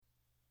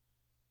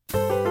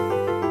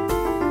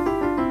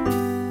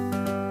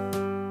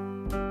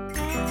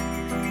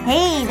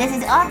This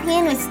is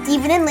Offhand with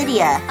Stephen and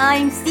Lydia.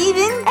 I'm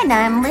Stephen. And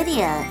I'm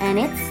Lydia. And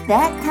it's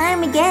that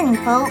time again,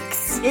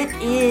 folks. It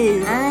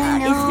is. I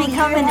know, it's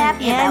becoming you're an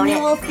happy about it.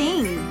 annual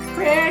thing.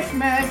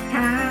 Christmas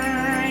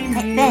time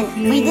Hey, is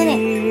Ben, we did it.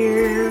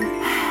 here.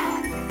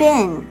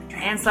 Ben.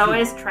 And so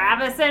is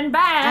Travis and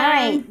Ben. All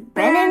right.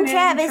 Ben and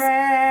Travis.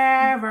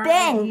 Trevor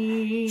Ben.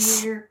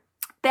 here.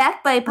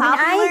 Backed by When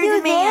popular I do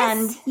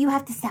demand. this, you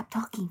have to stop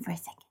talking for a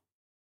second.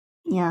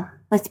 Yeah.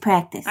 Let's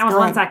practice. That was Go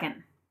 1 ahead. second.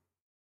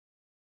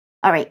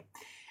 All right.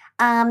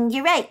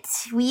 You're right.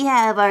 We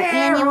have our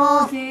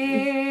annual... Carols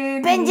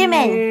in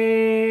Benjamin.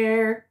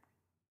 here.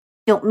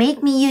 Don't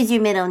make me use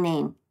your middle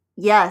name.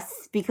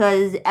 Yes,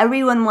 because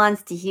everyone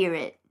wants to hear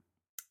it.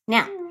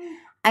 Now,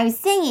 I was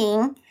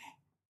saying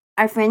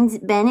our friends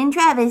Ben and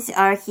Travis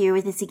are here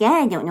with us again.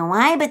 I don't know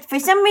why, but for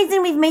some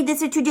reason we've made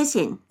this a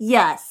tradition.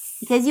 Yes.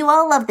 Because you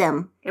all love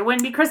them. It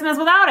wouldn't be Christmas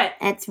without it.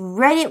 That's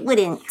right, it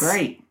wouldn't. That's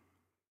right.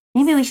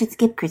 Maybe we should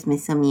skip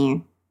Christmas some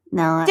year.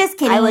 No, Just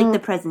kidding. I like the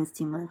presents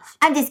too much.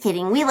 I'm just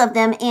kidding. We love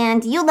them,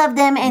 and you love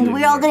them, and You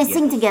we're all and going your to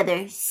sing gifts.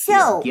 together.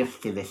 So,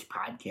 Gift to this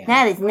podcast.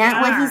 that is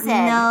not what he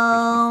said.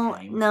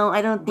 No,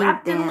 I don't think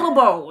Wrapped in that. little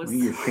bows. What are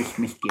your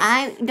Christmas gifts?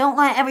 I don't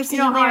want to ever see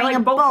You you, know how I wearing like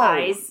a bow bow.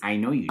 ties. I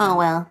know you do. Oh,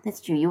 well, that's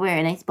true. You wear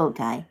a nice bow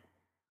tie.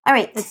 All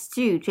right. That's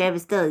true.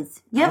 Travis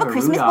does. You have a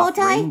Christmas bow Rudolph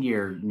tie?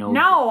 reindeer nose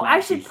No, that I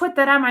should flashes. put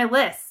that on my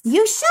list.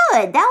 You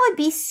should. That would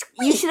be sweet.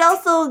 You should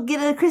also get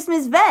a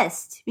Christmas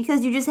vest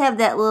because you just have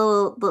that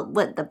little,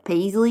 the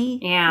paisley?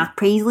 Yeah.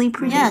 Paisley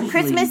print? Yeah, Usually-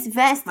 Christmas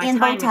vest My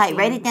and bow time tie. machine.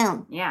 Write it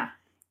down. Yeah.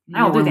 You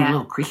I'll know, do one with that.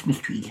 little Christmas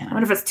trees on I it.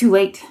 wonder if it's too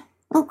late.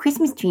 Oh,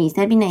 Christmas trees.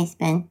 That'd be nice,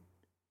 Ben.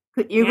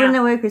 You're Yeah. going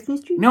to wear a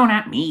Christmas tree? No,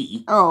 not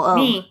me. Oh.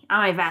 Me, on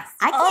my vest.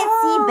 I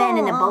can't see Ben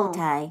in a bow Oh.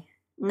 tie.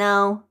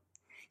 No.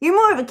 You're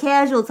more of a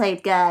casual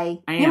type guy.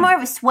 I You're am. more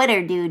of a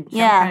sweater dude.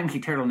 Yeah. Sometimes a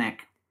turtleneck.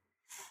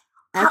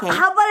 Okay.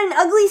 How about an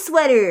ugly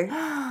sweater?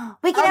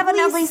 we could have an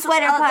ugly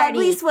sweater party.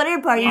 Ugly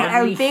sweater parties Yeah.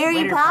 are Ugly very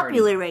sweater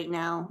popular right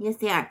now. Yes,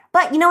 they are.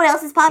 But you know what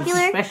else is It's popular?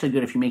 especially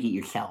good if you make it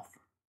yourself.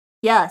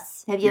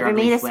 Yes. Have you Your ever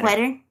ugly made a sweater.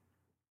 sweater?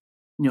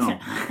 No.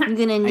 You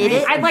gonna knit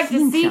it? I'd like to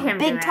seen see some. him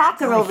Big do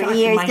talker Oh, I over thought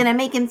here is my- going to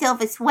make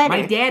himself a sweater.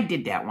 My dad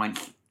did that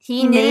once.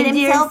 He made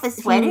himself a yours-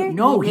 sweater?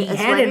 No, He he knit a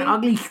had an sweater?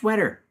 ugly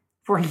sweater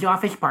for his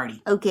office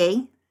party.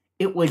 Okay.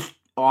 It was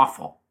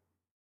awful.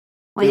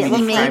 What did Let it me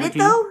He look describe made like? it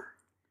though?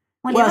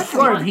 What did Well, it look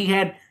sort like?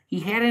 of. He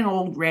had an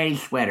old ratty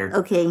sweater.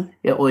 Okay.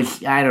 It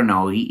was, I don't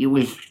know, it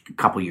was a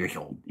couple years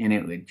old, and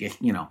it was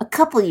just, you know, A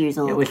couple years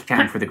old. it was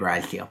time for the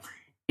garage sale.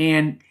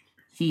 And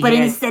he But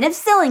had, instead of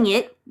selling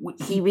it,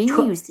 he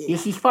reused it.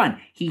 This is fun.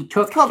 He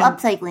took It's called some,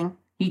 upcycling.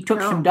 he took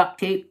No. some duct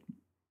tape.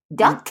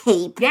 Duct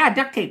tape. Yeah,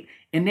 duct tape.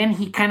 And then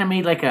he kind of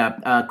made like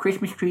a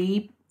Christmas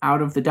tree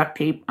out of the duct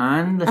tape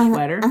on the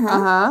sweater.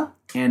 Uh-huh.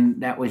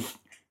 And that was,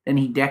 then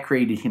he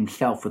decorated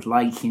himself with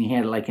lights, and he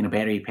had it like in a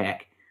battery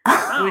pack.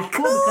 It was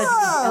cool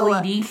because it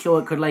was LED, so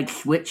it could like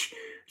switch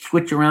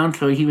around.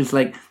 So he was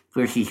like,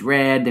 first he's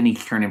red, then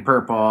he's turning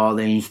purple,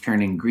 then he's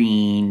turning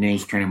green, then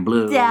he's turning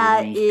blue,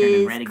 That then he's turning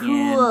is red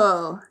again.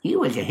 cool. He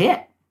was a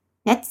hit.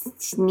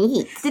 That's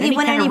neat. Did Then he he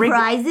win kinda any rigged-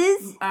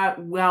 prizes?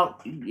 Well,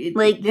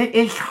 Like,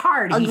 it's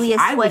hard. ugliest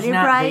I was sweater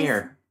not prize?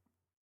 there,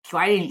 so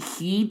I didn't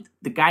see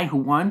the guy who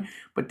won.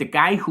 But the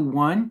guy who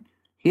won,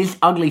 his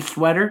ugly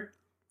sweater,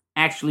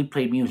 actually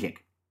played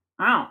music.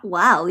 Oh.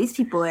 Wow, these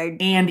people are.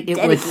 And it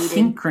was Dedicated.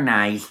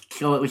 synchronized,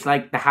 so it was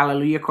like the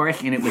Hallelujah chorus,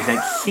 and it was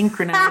like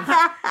synchronized.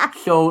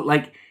 So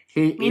like,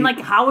 I mean, like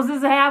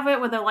houses have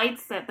it with the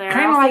lights that they're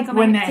kind of all like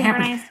when that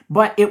synchronized? happens.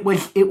 But it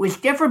was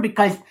different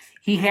because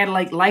he had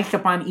like lights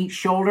up on each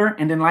shoulder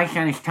and then lights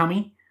on his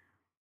tummy,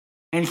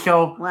 and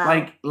so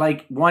Wow.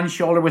 like one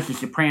shoulder was the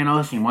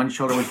sopranos and one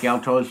shoulder was the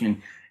altos,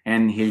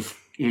 and his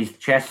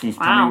chest and his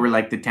Wow. tummy were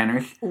like the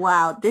tenors.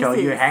 Wow, this So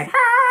is. you had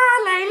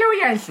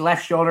Hallelujah, his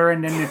left shoulder,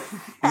 and then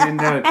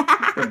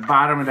the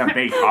bottom of the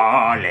bass,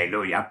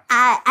 Hallelujah.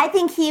 I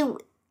think he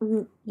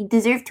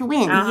deserved to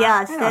win. Uh-huh.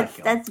 Yes, I that's like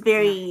so. that's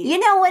very. You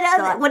know what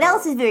Thoughtful.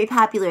 else is very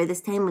popular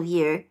this time of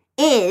year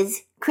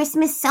is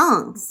Christmas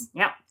songs.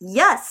 Yep.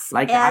 Yes,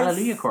 Like the as-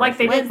 Hallelujah chorus. like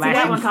they with did see that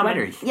flashing one coming.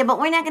 sweaters. Yeah, but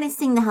we're not going to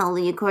sing the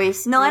Hallelujah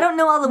chorus. No, I don't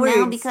know all the words.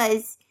 No,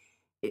 because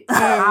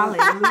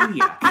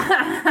Hallelujah.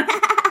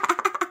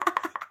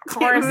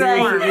 Chorus Right.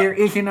 form. There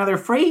is another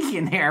phrase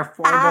in there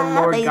for the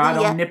Lord God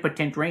Hallelujah.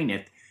 omnipotent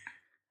reigneth.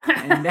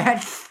 And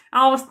that's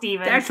Oh,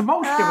 Steven. most of it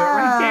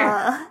right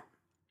there.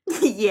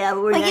 Yeah,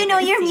 but we're well, not you know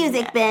gonna your sing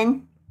music, that.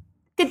 Ben.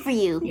 Good for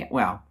you. Yeah,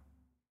 well,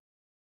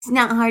 It's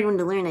not a hard one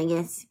to learn, I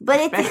guess. But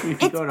Especially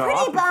if you it's go to pretty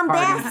office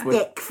parties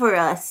bombastic for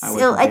us. I So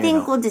wasn't I there,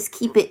 think though. we'll just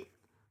keep it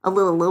a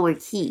little lower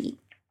key.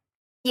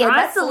 Yeah,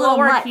 that's a little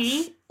lower much.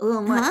 key. A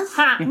little much.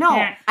 Huh? Huh.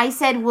 No, I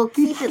said we'll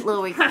keep it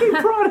lower key. he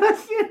brought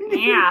us in.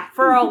 Yeah,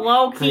 for a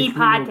low-key Because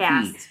we're low-key.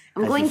 podcast.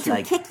 I'm going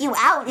to kick you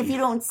out if you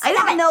don't stop I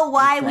don't it. know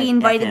why It's we like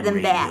invited FM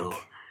them back. radio.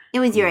 It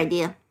was your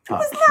idea.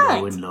 Talk not.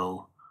 slow and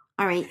low.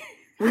 All right.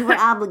 We were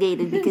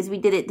obligated because we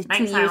did it the 2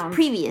 Night years sound.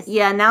 previous.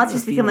 Yeah, now it's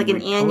just I become feel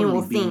like an we're annual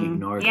totally being thing.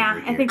 ignored Yeah, over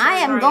I here. think- I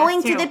am We're going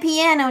ignoring to us, the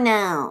piano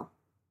now.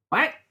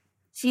 What?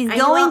 She's Are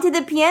you going all- to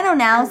the piano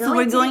now, I'm so going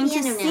we're to the going to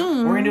piano now.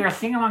 sing. We're gonna do our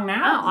sing along Oh,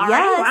 now. all right.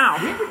 Yes. Wow.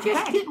 We were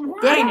just getting warm.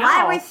 That's I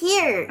why know. we're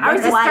here. I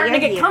was That's just why starting to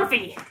you're get here.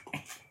 comfy.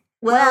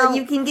 Well,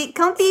 you can get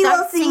comfy start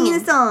while singing singing.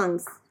 the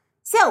songs.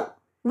 So,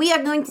 we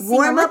are going to sing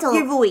Warm a up little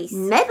your voice.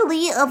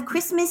 medley of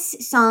Christmas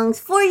songs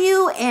for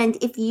you, and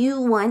if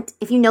you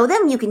know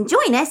them, you can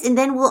join us, and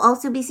then we'll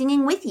also be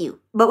singing with you.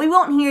 But we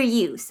won't hear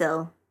you,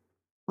 so.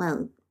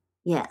 Well,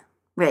 yeah,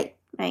 right.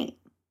 Right.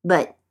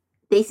 But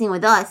they sing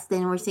with us,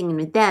 then we're singing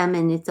with them,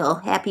 and it's all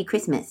Happy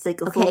Christmas. It's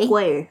like a okay? full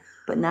choir,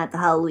 but not the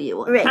Hallelujah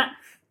one. Right.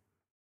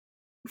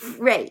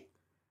 Right.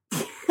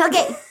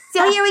 Okay,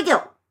 so here we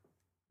go.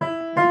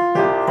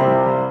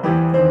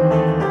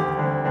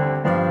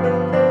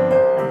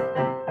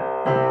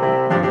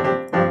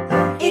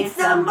 It's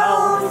the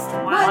most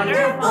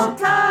wonderful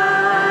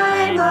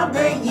time of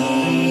the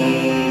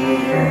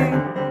year,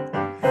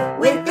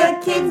 with the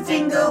kids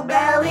jingle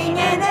belling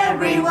and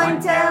everyone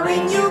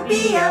telling you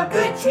be of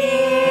good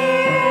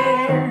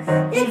cheer.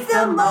 It's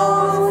the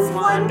most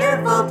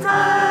wonderful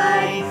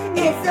time.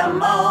 It's the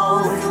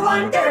most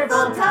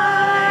wonderful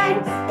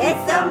time.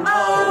 It's the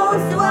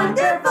most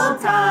wonderful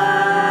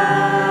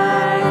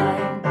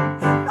time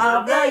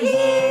of the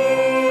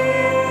year.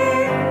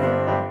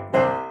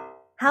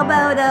 How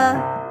about,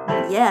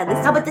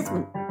 How about this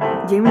one?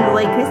 Dreaming of a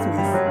White Christmas?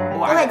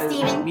 Go ahead,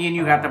 Steven. Me and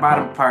you got the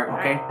bottom part,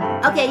 okay?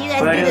 Okay, you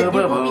guys do the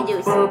Booby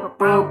Doos.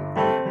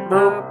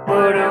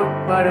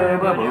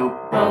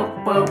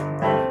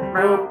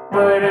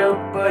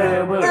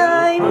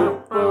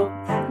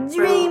 I'm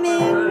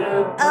dreaming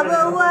of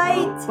a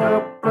white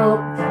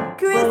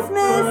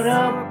Christmas,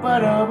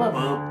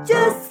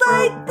 just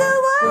like the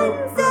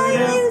ones I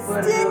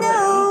used to know,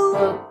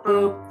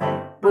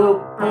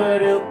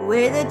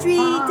 where the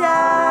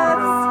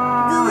treetops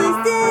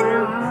glisten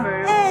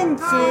and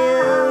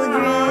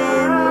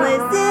children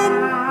listen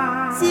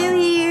to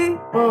hear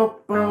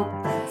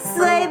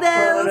sleigh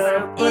bells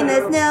in the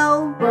snow,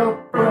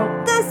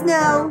 the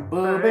snow.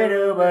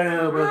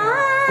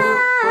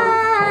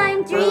 I'm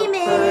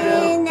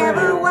dreaming of a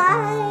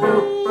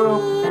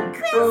white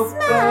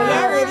Christmas.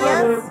 Yeah, Lydia.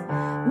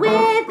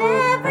 With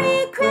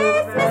every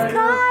Christmas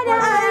card I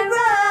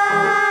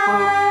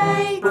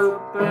write.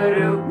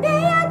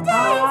 May your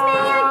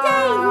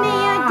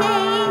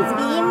days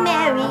be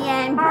merry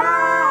and bright.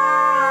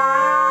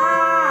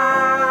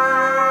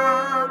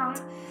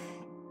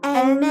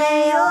 And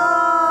may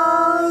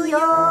all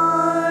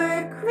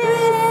your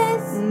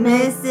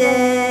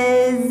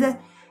Christmases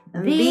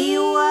be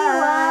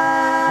white.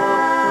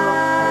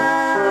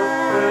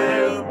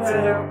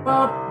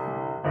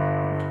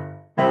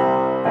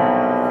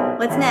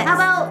 What's next? How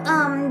about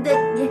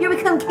Here We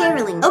Come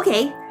Caroling?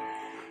 Okay.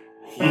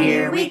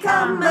 Here we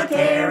come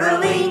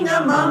a-caroling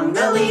among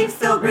the leaves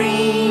so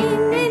green.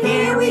 And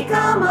here we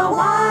come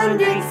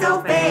a-wandering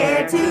so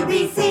fair to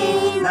be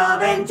seen.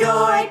 Love and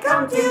joy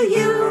come to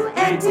you,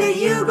 and to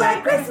you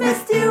glad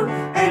Christmas too.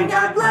 And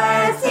God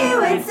bless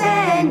you and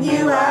send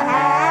you a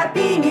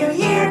happy new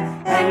year.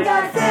 And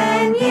God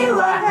send you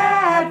a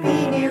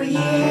happy new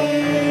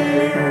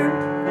year.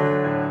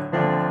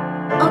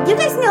 Oh, do you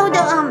guys know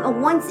the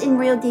Once in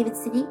Real David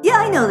City? Yeah,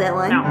 I know that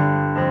one. No.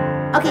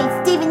 Okay,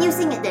 Steven, you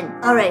sing it then.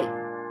 All right.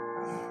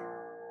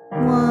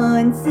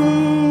 Once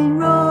in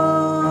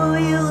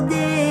Royal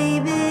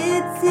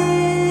David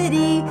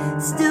City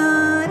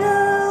stood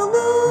a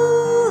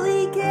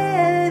lowly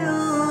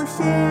cattle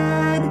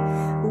shed,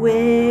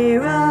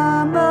 where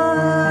a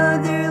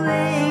mother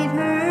laid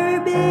her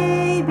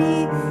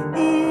baby.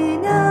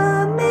 In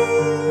a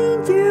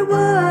manger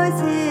was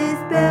his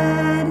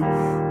bed.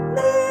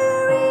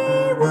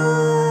 Mary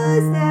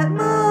was that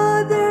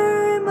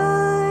mother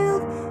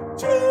mild,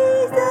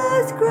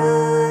 Jesus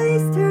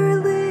Christ her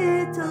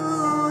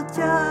little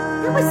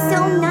child. That was so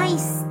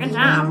nice. Good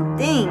job.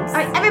 Thanks. All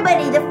right,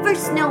 everybody, the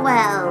first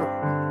Noel.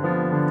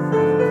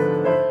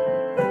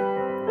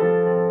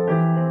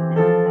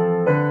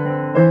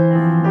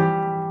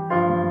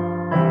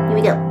 Here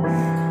we go.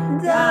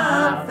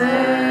 The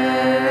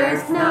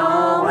first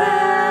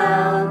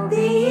Noel,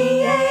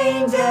 the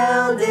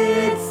angel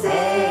did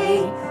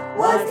say,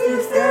 was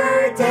to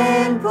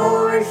certain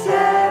poor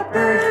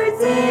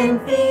shepherds in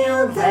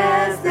fields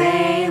as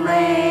they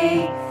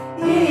lay,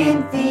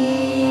 in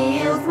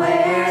fields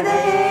where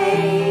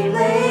they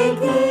lay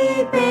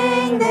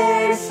keeping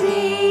their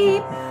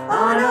sheep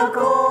on a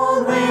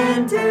cold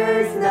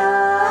winter's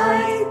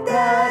night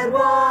that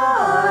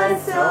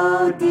was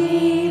so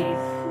deep.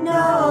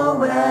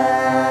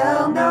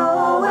 Noel,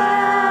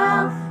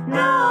 Noel,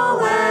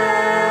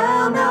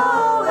 Noel,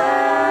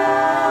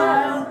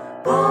 Noel,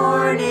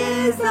 born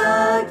is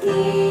the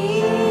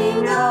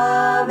King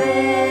of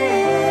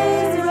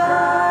Israel.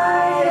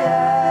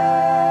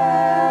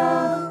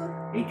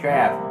 Hey,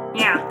 Trav,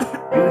 Yeah.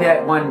 do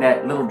that one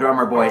that little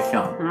drummer boy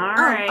sung. All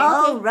right.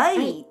 All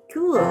right.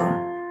 Cool.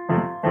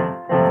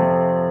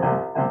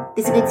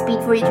 This a good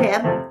speed for you,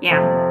 Trav? Yeah.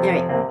 All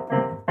right.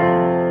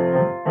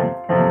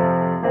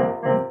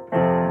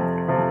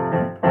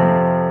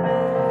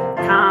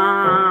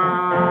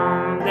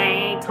 Come,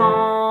 they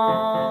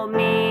told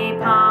me,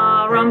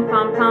 Paro rum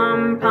pum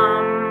pum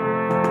pum.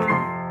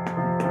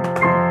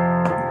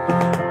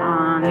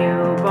 A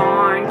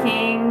newborn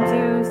king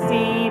to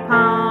see,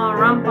 pa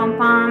rum pum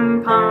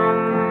pum pum.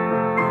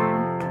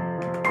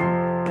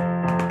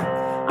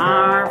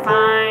 Our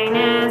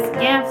finest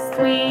gifts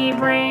we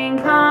bring,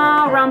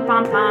 pa rum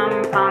pum pum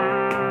pum.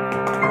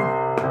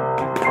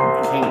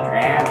 Hey,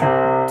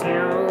 Trav.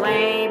 To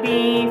lay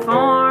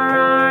before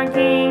our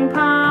king,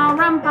 pa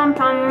rum pum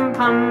pum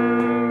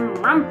pum.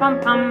 Rum pum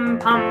pum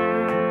pum.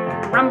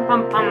 Rum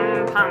pum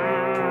pum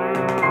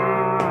pum.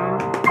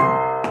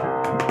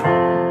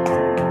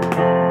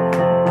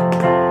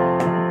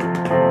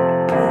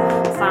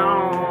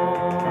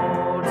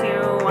 So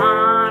to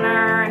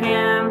honor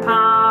him,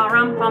 pa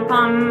rum pum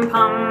pum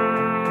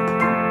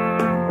pum.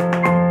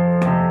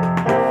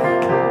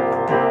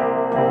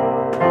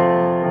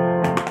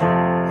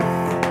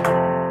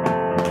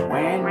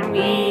 When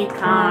We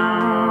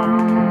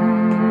come.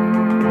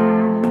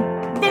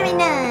 Very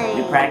nice.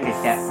 we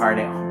practiced that part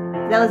at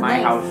That was my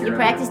nice. house. You earlier.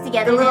 practiced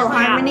together. The little that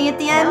way? harmony at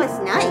the That end. was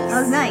nice. That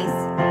was nice.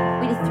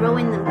 We just throw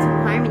in the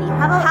harmony.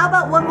 How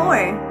about one more?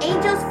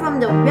 Angels from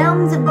the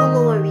realms of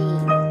glory?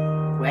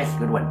 That's a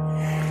good one.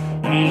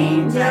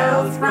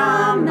 Angels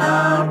from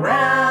the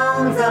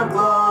realms of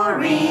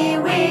glory,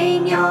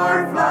 wing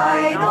your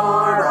flight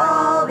o'er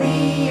all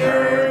the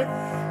earth.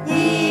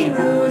 He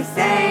who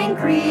sang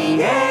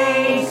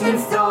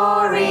creation's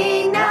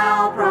story,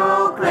 now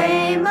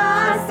proclaim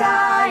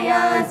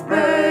Messiah's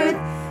birth.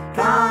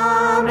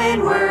 Come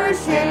and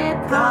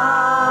worship,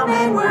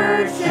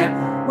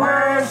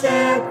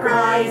 worship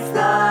Christ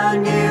the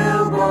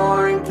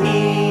newborn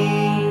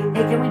King.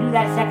 Hey, can we do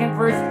that second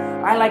verse?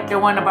 I like the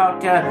one about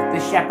the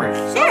shepherds.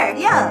 Sure,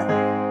 yeah.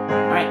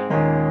 All right.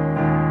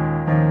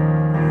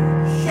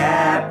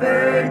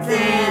 Shepherds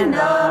in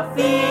the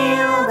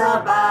field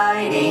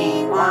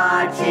abiding,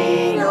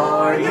 watching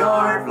o'er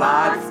your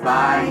flocks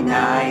by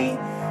night.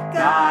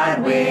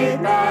 God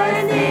with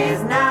men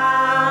is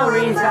now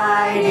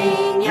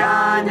residing,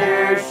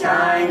 yonder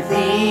shines the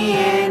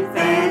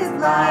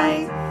infant's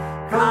light.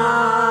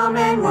 Come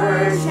and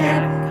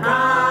worship,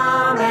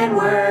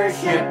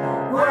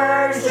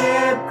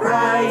 worship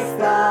Christ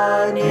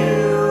the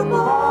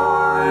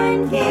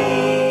newborn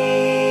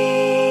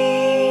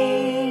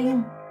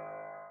King.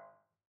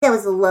 That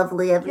was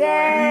lovely of you.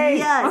 Yay!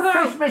 Yes.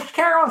 Christmas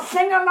Carol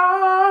sing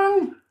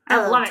along.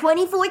 I love it.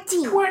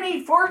 2014.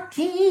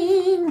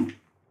 2014.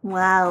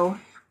 Wow.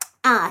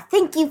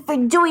 Thank you for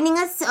joining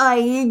us, our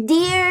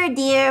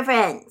dear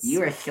friends.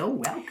 You are so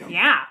welcome.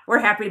 Yeah, we're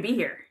happy to be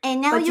here. And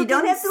now But you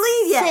don't can have to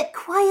leave yet. Sit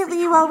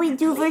quietly while we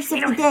do verse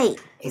of the day.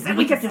 He said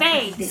we could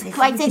stay.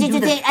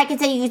 I can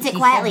tell you to sit We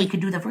quietly.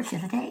 could do the verse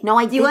of the day. No,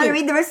 I Do you want to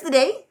didn't. read the verse of the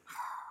day?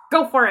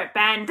 Go for it,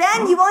 Ben.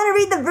 Ben, you want to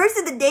read the verse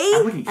of the I day?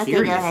 wasn't Okay,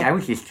 serious. go ahead. I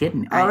was just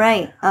kidding. All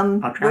right.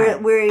 I'll try.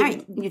 We're All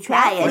right, you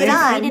try it. Get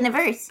on. Read in the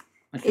verse.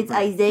 It's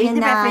Isaiah Read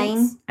the 9.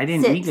 reference. I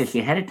didn't 6. read this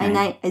ahead of time.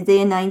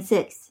 Isaiah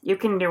 9:6. You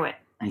can do it.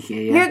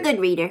 Isaiah You're a good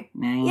reader.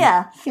 9,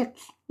 Yeah.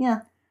 6. Yeah.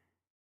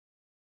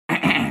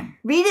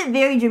 Read it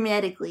very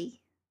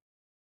dramatically.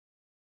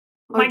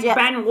 Or, Like ju-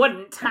 Ben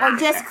wouldn't. or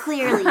just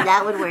clearly.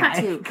 That would work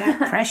too. I've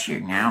got pressure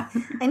now.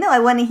 I know. I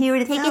want to hear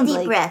what it Take a sounds deep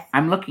like. breath.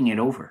 I'm looking it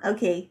over.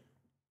 Okay.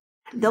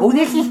 Oh,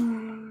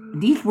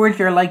 these words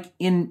are like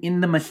in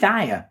the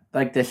Messiah,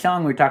 like the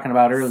song we were talking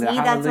about earlier. See,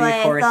 the that's Hallelujah why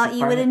I chorus thought is you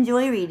part would of it.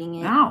 enjoy reading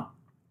it. No.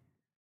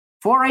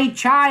 For a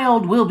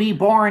child will be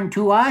born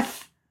to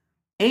us,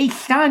 a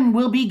son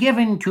will be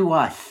given to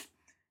us,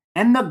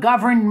 and the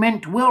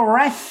government will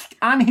rest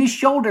on his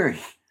shoulders,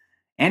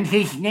 and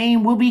his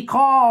name will be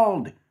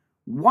called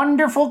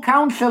Wonderful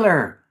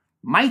Counselor,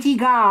 Mighty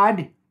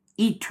God,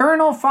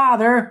 Eternal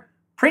Father,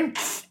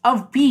 Prince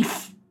of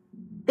Peace.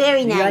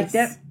 Very You nice. like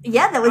that?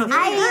 Yeah, that was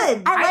very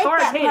good. I like that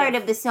Authoritative. part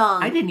of the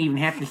song. I didn't even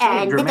have to say it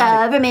And the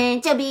dramatic.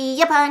 government shall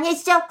be upon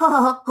his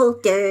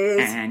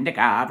shoulders. And the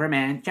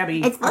government shall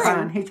be It's fun.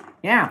 upon his...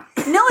 Yeah.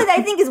 You know what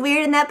I think is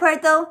weird in that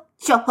part, though?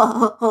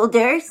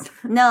 Shoulders.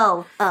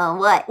 No.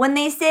 What? When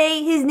they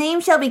say his name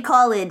shall be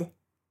called.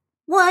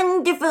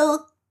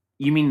 Wonderful.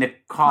 You mean the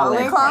call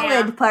Called? Called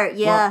Yeah. part,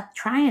 yeah. Well,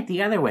 try it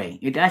the other way.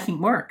 It doesn't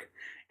work.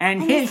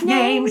 And his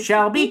name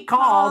shall be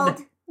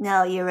called.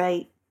 No, you're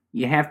right.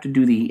 You have to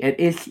do the...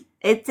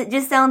 It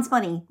just sounds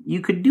funny.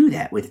 You could do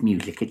that with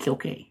music. It's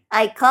okay.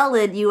 I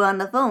called you on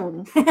the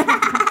phone.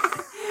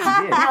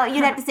 No,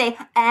 you'd have to say,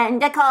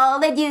 and I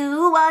called you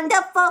on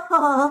the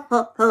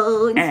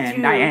phone.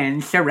 And I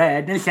answered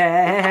and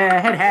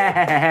said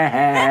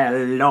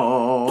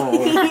hello.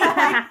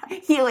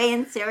 You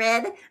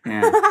answered.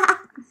 Yeah.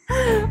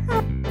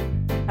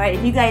 All right,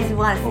 if you guys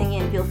want to sing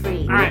in, feel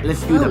free. All right.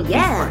 Let's do the Oh,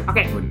 yeah. peace part.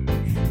 Okay.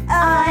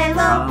 I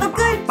love a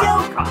good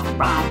joke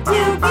to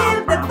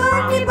give the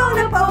funny bone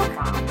a poke.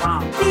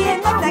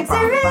 Being love like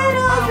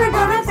riddles for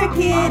grown-ups or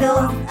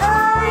kiddles.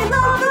 I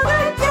love a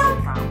good joke.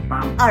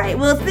 All right,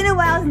 well, it's been a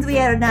while since we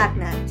had a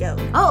knock-knock joke.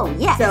 Oh,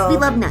 yes, So- we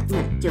love knock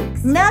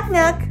jokes.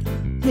 Knock-knock,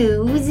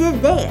 who's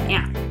there?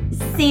 Yeah.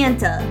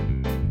 Santa.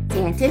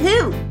 Santa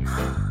who?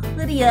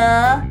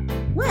 Lydia.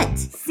 What?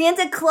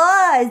 Santa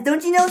Claus.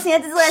 Don't you know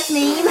Santa's last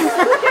name?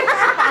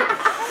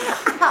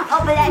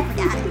 Oh, but that's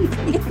not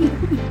it.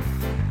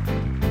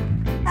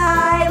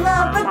 I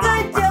love a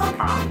good joke.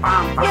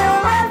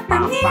 You'll laugh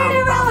from here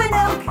to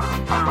Roanoke.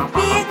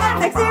 Be it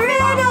complex or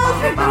riddles,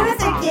 or bonus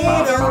or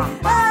kiddles.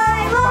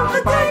 I love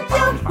a good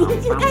joke.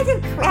 You guys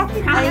are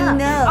cracking me I up.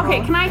 know. Okay,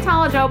 can I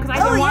tell a joke? Because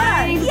I've been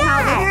wanting to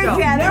tell this Sure, joke.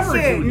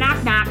 Travis, sure.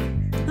 Knock, knock.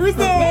 Who's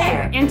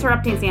there?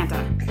 Interrupting Santa.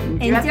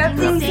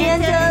 Interrupting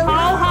Santa.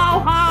 Ho, ho,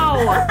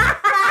 ho.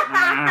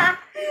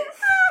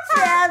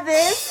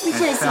 Travis. We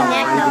should have seen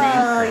that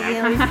Oh, coming.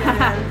 yeah, we should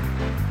have.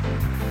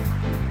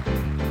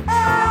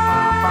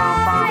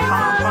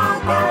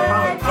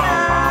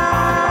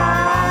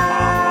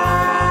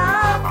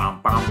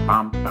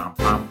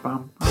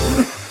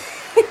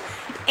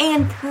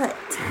 And cut.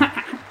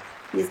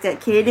 You just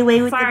got carried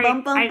away with Sorry, the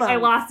bump, bump, bump. I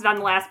lost it on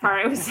the last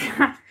part. It was.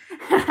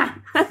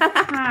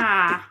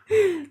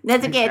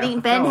 That's okay. I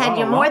think Ben had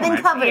you more than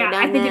covered Yeah,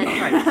 I on think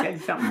that. I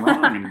said something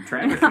wrong and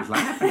Travis was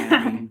laughing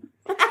at me.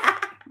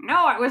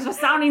 No, it was just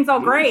sounding so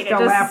great. Still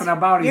it just, laughing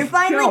about his You're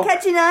finally joke.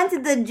 catching on to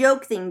the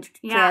joke thing,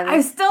 Yeah, I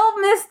Travis. still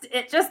missed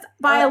it just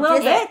by a little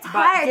just bit. It's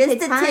hard just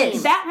to a time.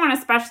 titch. That one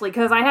especially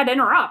because I had to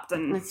interrupt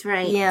and That's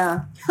right.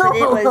 Yeah. But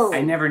it was,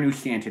 I never knew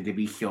Santa to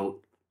be so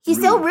He's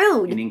so and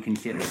rude.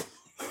 inconsiderate.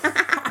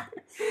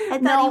 I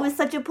thought he was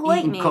such a polite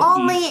Eating man. cookies.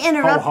 Only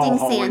interrupting Ho,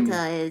 ho, ho,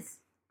 Santa is.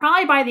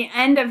 probably by the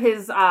end of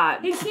his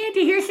Hey, Santa,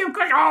 here's some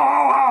cookies. Oh,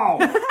 oh,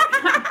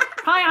 oh.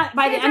 probably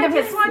by the end of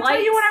his I just want to tell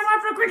flight. you what I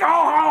want for Christmas.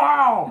 Oh,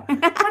 oh, oh.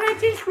 But I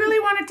just really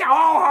want to tell.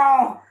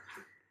 Oh,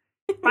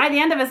 oh. By the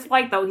end of his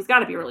flight, though, he's got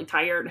to be really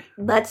tired.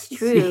 That's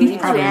true. He's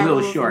probably a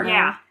little short.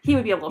 Yeah, he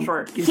would be a little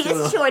short. Just a He's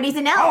little- short. He's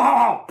an elf.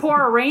 Oh,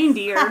 Poor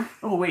reindeer.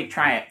 oh, wait,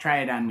 try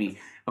it on me.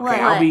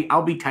 Okay, What?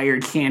 I'll be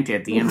tired Santa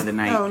at the end of the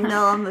night. Oh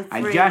no, I'm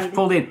afraid. I just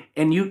pulled in,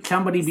 and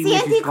somebody be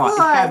Santa Mrs. Claus. It's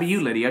gotta be Claus.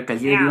 you, Lydia,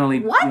 because you're Yeah. the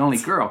What? only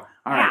girl.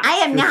 All right. I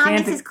am So now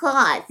Santa- Mrs.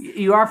 Claus.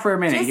 You are for a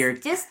minute here.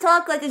 Just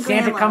talk like a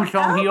grandma. Santa comes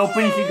home, he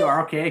opens Okay. the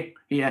door, okay?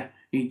 Yeah,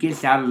 he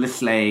gets out of the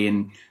sleigh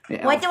and...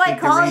 What do I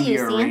call you,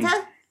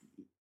 Santa?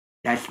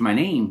 That's my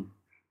name.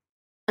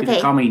 You Okay.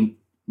 can call me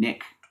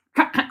Nick.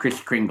 Chris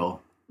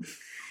Kringle.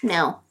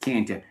 No.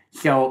 Santa.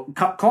 So,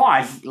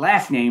 Claus,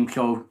 last name,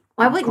 so...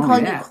 I wouldn't call call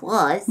me you that.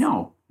 Claus.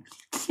 No,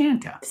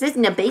 Santa. This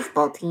isn't a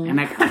baseball team. And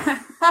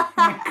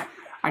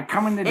I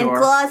come in the And door.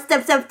 Claus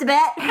steps up to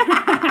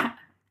bat.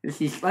 This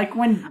is like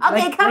when...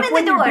 Okay, like, come like in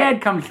when the your door.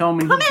 dad comes home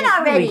and Come he's in just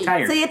really already.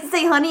 tired. So you have to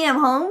say, honey, I'm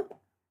home?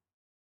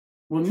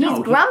 Well, He's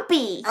no,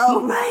 grumpy.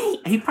 Oh, right.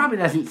 he probably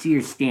doesn't see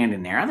her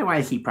standing there.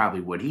 Otherwise, he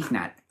probably would. He's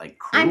not, like,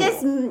 cruel. I'm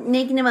just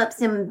making him up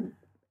some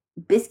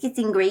biscuits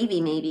and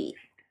gravy, maybe.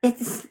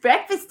 It's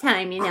breakfast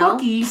time, you know.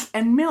 Cookies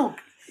and milk.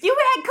 You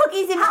had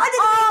cookies and How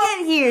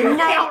did we get here?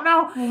 I don't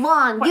know.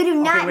 long. You do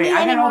not Okay, wait, need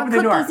I any gotta more open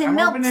the door. cookies and I'm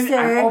milk, opening,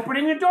 sir. I'm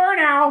opening the door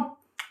now.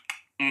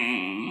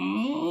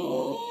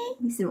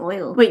 Need some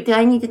oil. Wait, do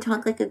I need to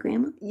talk like a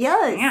grandma?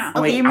 Yes. Yeah.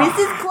 Okay, Wait, Mrs.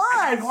 go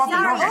Claus, off the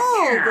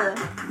you're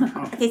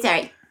door. old. Okay,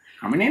 sorry.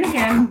 Coming in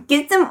again.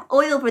 Get some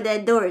oil for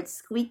that door. It's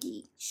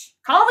squeaky.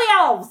 Call the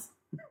elves.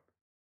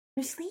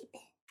 You're sleeping.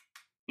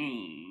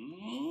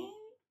 Ho,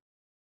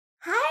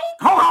 Hi.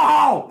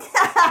 ho,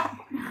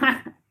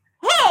 ho!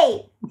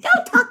 Hey,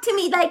 don't talk to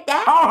me like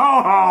that. Ho,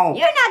 ho, ho!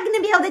 You're not going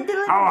to be able to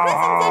deliver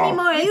presents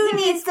anymore. if You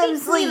need speak some to me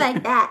sleep.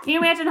 like that. Can you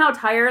imagine how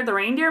tired the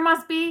reindeer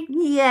must be?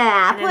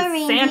 Yeah, And poor then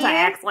reindeer. Santa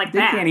acts like They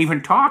that. can't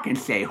even talk and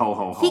say ho,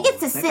 ho, ho. He gets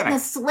to They sit in gotta- a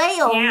sleigh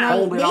all Yeah. night.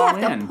 Hold it They all have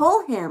to in.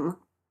 pull him.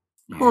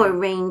 Yeah. Poor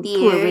reindeer.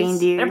 Poor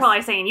reindeer. They're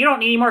probably saying, you don't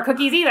need any more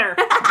cookies either.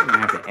 I'm gonna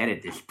have to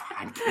edit this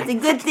podcast. It's a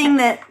good thing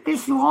that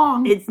It's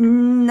long. it's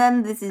none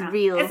of this is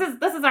real.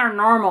 This is our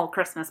normal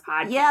Christmas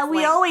podcast. Yeah, we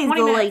Like, always 20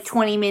 go minutes. like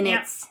 20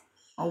 minutes.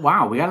 Oh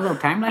wow, we got a little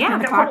time left Yeah, on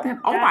the they're clock all- then.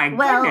 Oh my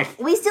Well, goodness.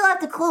 we still have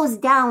to close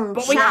down.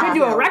 But we shop, could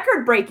do a though.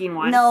 record-breaking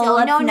one. No, So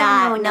let's no,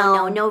 not.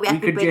 no We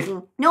could record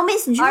breaking. No,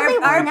 Miss Julie Our,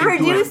 will our not.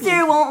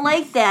 producer won't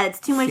like that. It's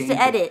too much Change to it.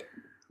 edit.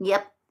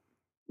 Yep.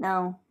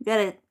 No,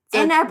 gotta.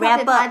 And our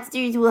wrap puppet up.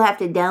 podsters will have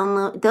to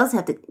download. They'll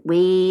have to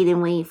wait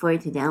and wait for it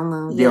to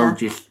download. They'll yeah.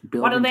 just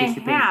build What do they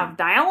anticipation. have?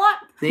 Dial-up?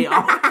 They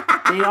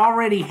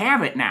already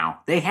have it now.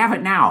 They have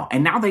it now,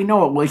 and now they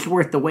know it was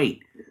worth the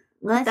wait.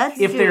 Well, That's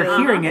If they're true.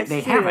 hearing it, That's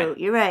they true. have it.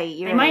 You're right.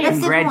 You're They right. might- That's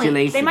the point.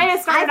 Congratulations. They might have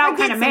I started out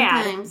forget kind of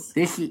mad. sometimes.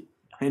 This is.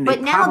 And But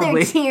they now they're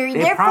probably- cheering. they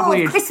They're full probably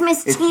of is-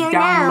 Christmas it's cheer now.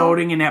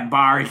 downloading, and that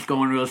bar is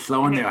going real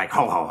slow, and they're like,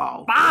 ho, ho,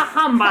 ho. Bah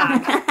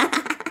humbug.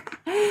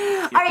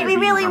 All right, we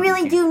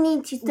really do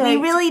need to start. We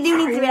really do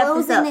need to wrap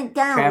this closing up. it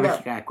down. Travis, though.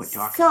 you gotta quit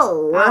talking.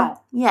 So, Oh,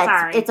 yeah,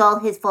 sorry. it's all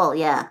his fault.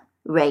 Yeah,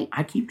 right.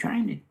 I keep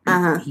trying to.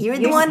 Uh-huh. You're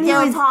the You're one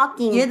still who's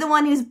talking. You're the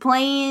one who's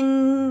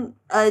playing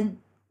a.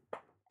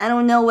 I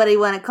don't know what I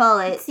want to call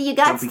it. See, you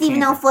got Don't be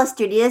Steven all Santa.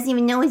 flustered. He doesn't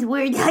even know his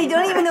words. I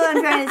don't even know what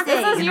I'm trying to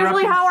This is say.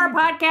 usually how our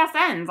podcast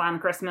ends on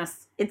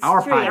Christmas. It's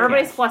Our true. podcast.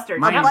 Everybody's flustered.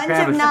 My A Yep. bunch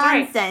Travis, of that's right.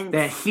 nonsense.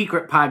 That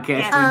secret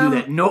podcast Um, we do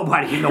that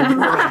nobody in the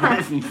world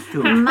listens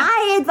to.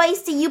 My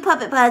advice to you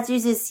puppet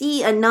podsters is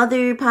see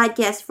another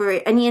podcast for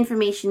any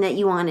information that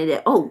you wanted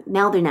it. Oh,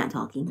 now they're not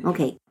talking.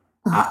 Okay.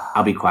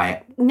 I'll be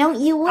quiet. No,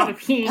 you I'll would.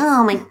 be peeing.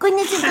 Oh my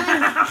goodness, you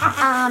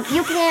guys.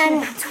 You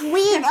can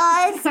tweet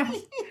us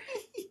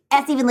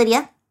at Stephen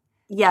Lydia.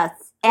 Yes.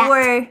 At-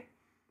 Or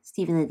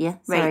Stephen Lydia.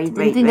 Right, Sorry, didn't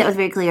right, think that right. was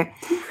very clear.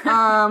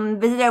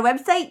 visit our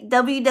website,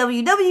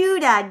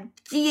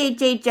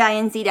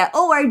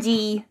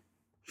 www.ghhinc.org.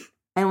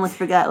 I almost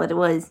forgot what it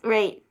was.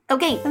 Right.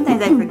 Okay.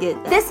 Sometimes I forget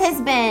that. This has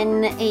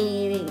been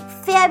a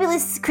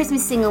fabulous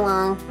Christmas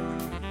sing-along.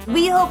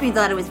 We hope you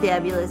thought it was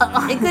fabulous.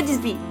 It could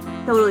just be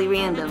totally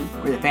random.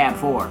 We're the Fab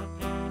Four.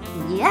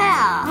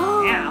 Yeah.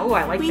 Yeah, oh,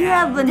 I like We that.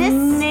 have a This-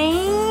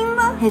 name.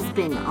 Has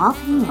been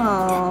offhand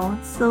Oh,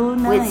 so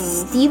with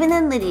nice. Stephen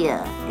and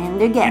Lydia and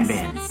their And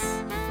guests.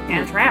 Ben.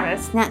 And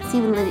Travis. Not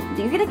Stephen and Lydia.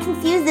 You're going to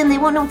confuse them. They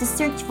won't know what to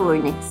search for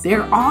next.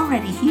 They're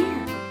already here.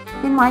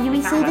 Then why do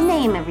we say the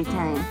name every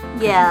time?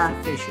 Yeah.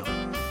 Official.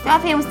 The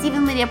Offhand with Stephen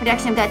and Lydia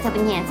production of God's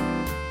Helping Hands.